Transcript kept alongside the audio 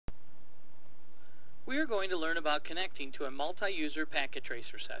We are going to learn about connecting to a multi-user packet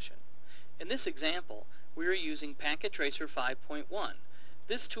tracer session. In this example, we are using Packet Tracer 5.1.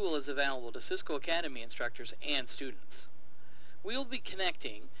 This tool is available to Cisco Academy instructors and students. We will be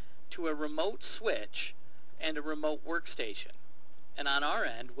connecting to a remote switch and a remote workstation. And on our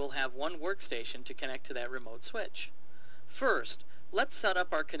end, we'll have one workstation to connect to that remote switch. First, let's set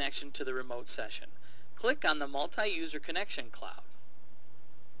up our connection to the remote session. Click on the Multi-User Connection cloud.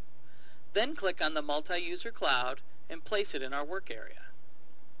 Then click on the Multi-User cloud and place it in our work area.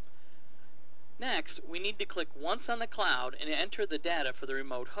 Next, we need to click once on the cloud and enter the data for the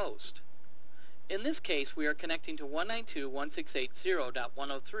remote host. In this case, we are connecting to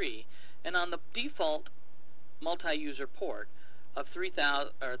 192.168.0.103 and on the default multi-user port of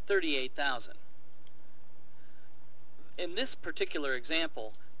 38,000. In this particular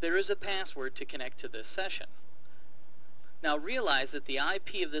example, there is a password to connect to this session. Now realize that the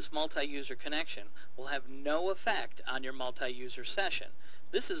IP of this multi-user connection will have no effect on your multi-user session.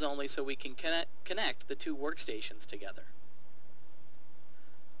 This is only so we can connect the two workstations together.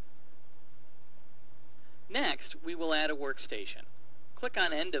 Next, we will add a workstation. Click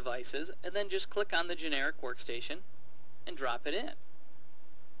on End Devices and then just click on the generic workstation and drop it in.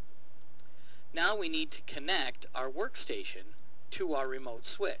 Now we need to connect our workstation to our remote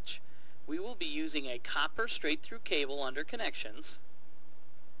switch. We will be using a copper straight-through cable under Connections.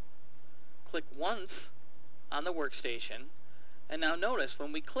 Click once on the workstation, and now notice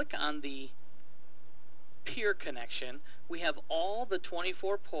when we click on the peer connection, we have all the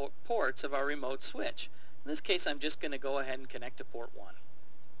 24 ports of our remote switch. In this case, I'm just going to go ahead and connect to port 1.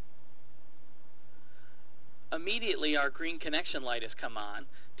 Immediately our green connection light has come on,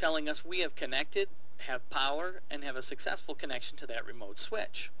 telling us we have connected, have power, and have a successful connection to that remote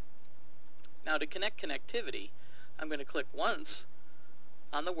switch. Now to connect connectivity, I'm going to click once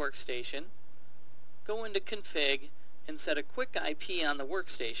on the workstation, go into Config, and set a quick IP on the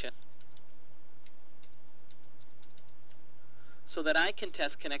workstation so that I can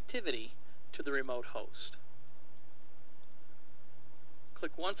test connectivity to the remote host.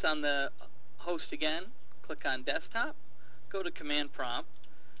 Click once on the host again, click on Desktop, go to Command Prompt,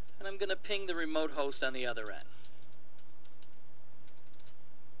 and I'm going to ping the remote host on the other end.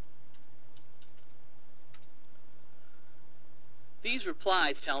 These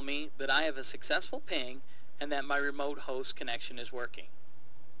replies tell me that I have a successful ping and that my remote host connection is working.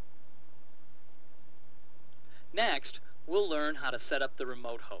 Next, we'll learn how to set up the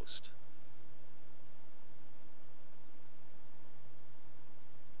remote host.